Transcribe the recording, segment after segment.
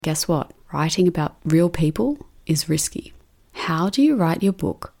Guess what? Writing about real people is risky. How do you write your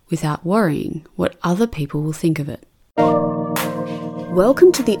book without worrying what other people will think of it?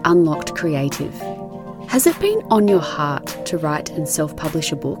 Welcome to the Unlocked Creative. Has it been on your heart to write and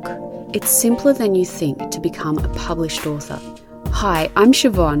self-publish a book? It's simpler than you think to become a published author. Hi, I'm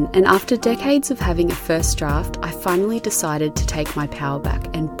Siobhan, and after decades of having a first draft, I finally decided to take my power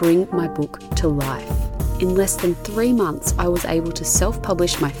back and bring my book to life. In less than 3 months, I was able to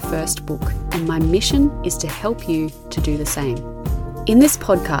self-publish my first book, and my mission is to help you to do the same. In this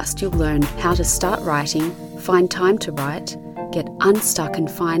podcast, you'll learn how to start writing, find time to write, get unstuck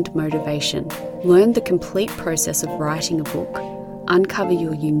and find motivation, learn the complete process of writing a book, uncover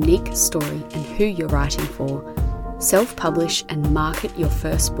your unique story and who you're writing for, self-publish and market your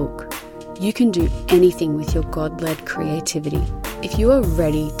first book. You can do anything with your God-led creativity. If you are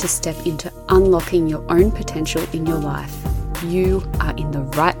ready to step into unlocking your own potential in your life, you are in the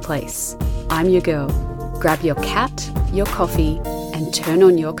right place. I'm your girl. Grab your cat, your coffee, and turn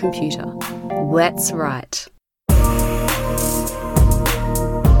on your computer. Let's write.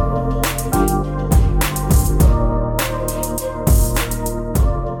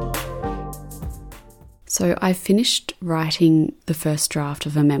 So I finished writing the first draft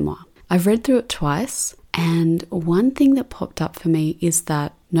of a memoir. I've read through it twice, and one thing that popped up for me is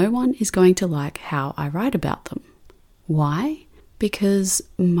that no one is going to like how I write about them. Why? Because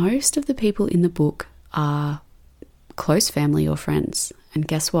most of the people in the book are close family or friends. And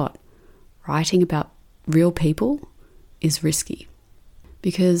guess what? Writing about real people is risky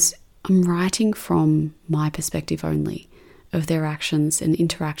because I'm writing from my perspective only of their actions and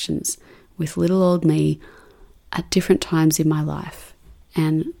interactions with little old me at different times in my life.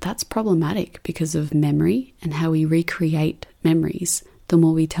 And that's problematic because of memory and how we recreate memories the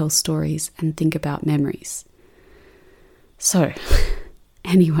more we tell stories and think about memories. So,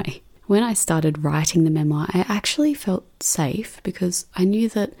 anyway, when I started writing the memoir, I actually felt safe because I knew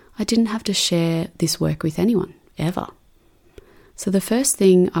that I didn't have to share this work with anyone, ever. So the first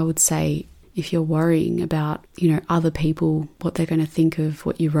thing I would say, if you're worrying about, other people, what they're going to think of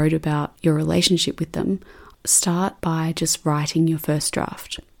what you wrote about, your relationship with them, start by just writing your first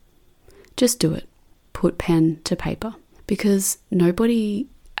draft. Just do it. Put pen to paper. Because nobody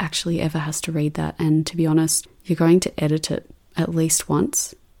actually ever has to read that. And to be honest, you're going to edit it at least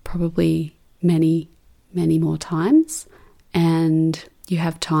once, probably many, many more times. And you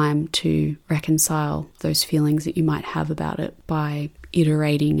have time to reconcile those feelings that you might have about it by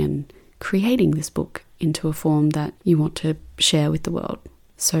iterating and creating this book into a form that you want to share with the world.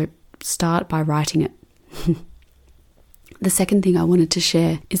 So start by writing it. The second thing I wanted to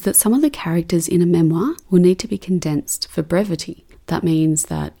share is that some of the characters in a memoir will need to be condensed for brevity. That means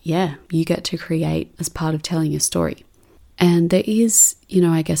that, you get to create as part of telling a story. And there is,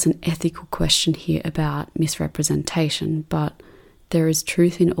 I guess an ethical question here about misrepresentation, but there is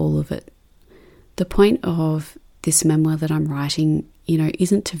truth in all of it. The point of this memoir that I'm writing,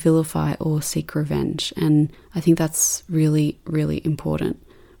 isn't to vilify or seek revenge. And I think that's really, really important.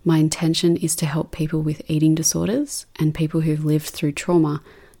 My intention is to help people with eating disorders and people who've lived through trauma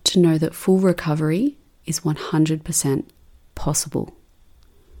to know that full recovery is 100% possible.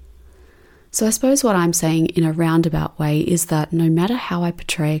 So I suppose what I'm saying in a roundabout way is that no matter how I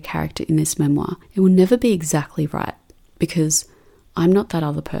portray a character in this memoir, it will never be exactly right because I'm not that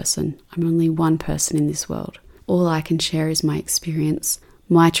other person. I'm only one person in this world. All I can share is my experience,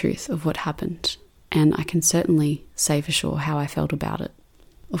 my truth of what happened, and I can certainly say for sure how I felt about it.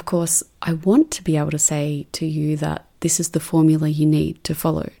 Of course, I want to be able to say to you that this is the formula you need to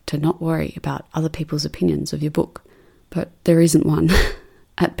follow to not worry about other people's opinions of your book, but there isn't one.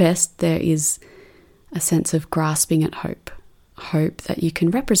 At best, there is a sense of grasping at hope that you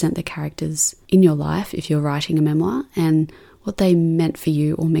can represent the characters in your life if you're writing a memoir and what they meant for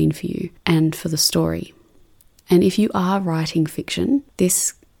you or mean for you and for the story. And if you are writing fiction,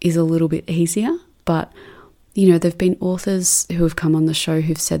 this is a little bit easier, but there've been authors who have come on the show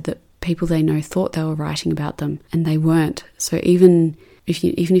who've said that people they know thought they were writing about them and they weren't. So even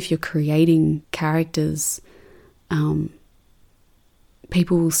if you're creating characters,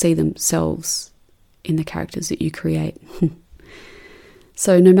 people will see themselves in the characters that you create.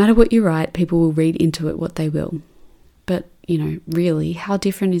 So no matter what you write, people will read into it what they will. But, really, how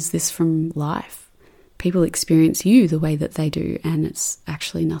different is this from life? People experience you the way that they do, and it's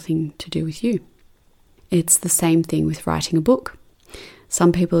actually nothing to do with you. It's the same thing with writing a book.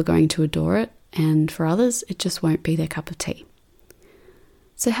 Some people are going to adore it, and for others, it just won't be their cup of tea.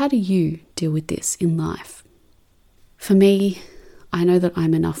 So how do you deal with this in life? For me, I know that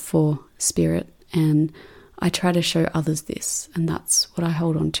I'm enough for spirit, and I try to show others this, and that's what I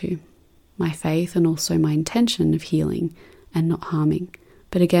hold on to. My faith and also my intention of healing and not harming.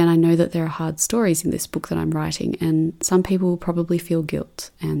 But again, I know that there are hard stories in this book that I'm writing, and some people will probably feel guilt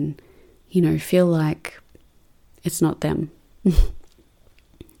and, feel like it's not them.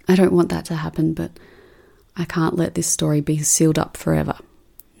 I don't want that to happen, but I can't let this story be sealed up forever.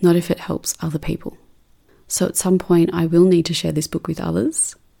 Not if it helps other people. So at some point I will need to share this book with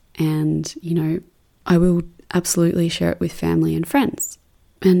others, and, I will absolutely share it with family and friends.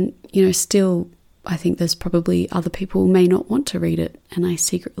 And, still, I think there's probably other people who may not want to read it, and I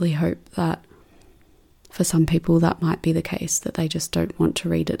secretly hope that for some people that might be the case, that they just don't want to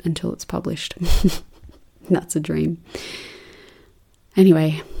read it until it's published. That's a dream.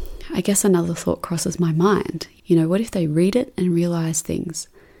 Anyway, I guess another thought crosses my mind. What if they read it and realize things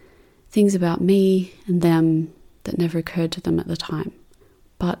about me and them that never occurred to them at the time?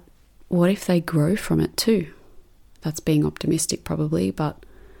 But what if they grow from it too? That's being optimistic probably, but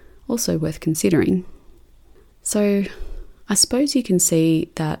also worth considering. So I suppose you can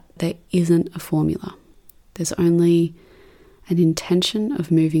see that there isn't a formula. There's only an intention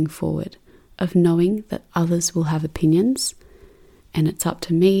of moving forward, of knowing that others will have opinions, and it's up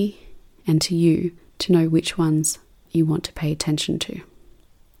to me and to you to know which ones you want to pay attention to.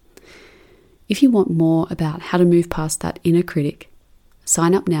 If you want more about how to move past that inner critic,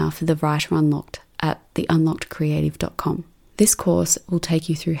 sign up now for the Writer Unlocked at theunlockedcreative.com. This course will take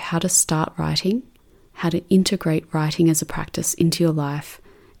you through how to start writing, how to integrate writing as a practice into your life,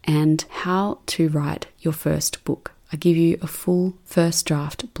 and how to write your first book. I give you a full first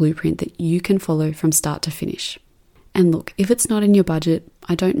draft blueprint that you can follow from start to finish. And look, if it's not in your budget,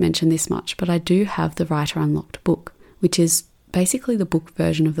 I don't mention this much, but I do have the Writer Unlocked book, which is basically the book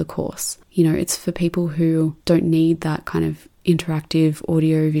version of the course. It's for people who don't need that kind of interactive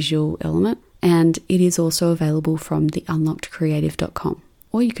audio-visual element, and it is also available from theunlockedcreative.com,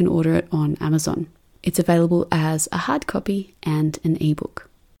 or you can order it on Amazon. It's available as a hard copy and an ebook.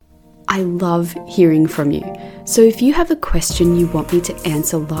 I love hearing from you, so if you have a question you want me to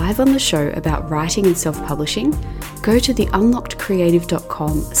answer live on the show about writing and self-publishing, go to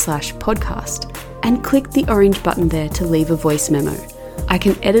theunlockedcreative.com/podcast and click the orange button there to leave a voice memo. I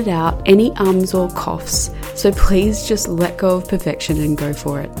can edit out any ums or coughs, so please just let go of perfection and go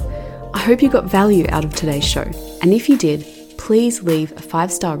for it. I hope you got value out of today's show, and if you did, please leave a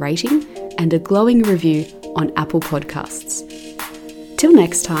 5-star rating and a glowing review on Apple Podcasts. Till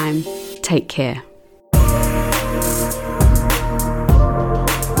next time, take care.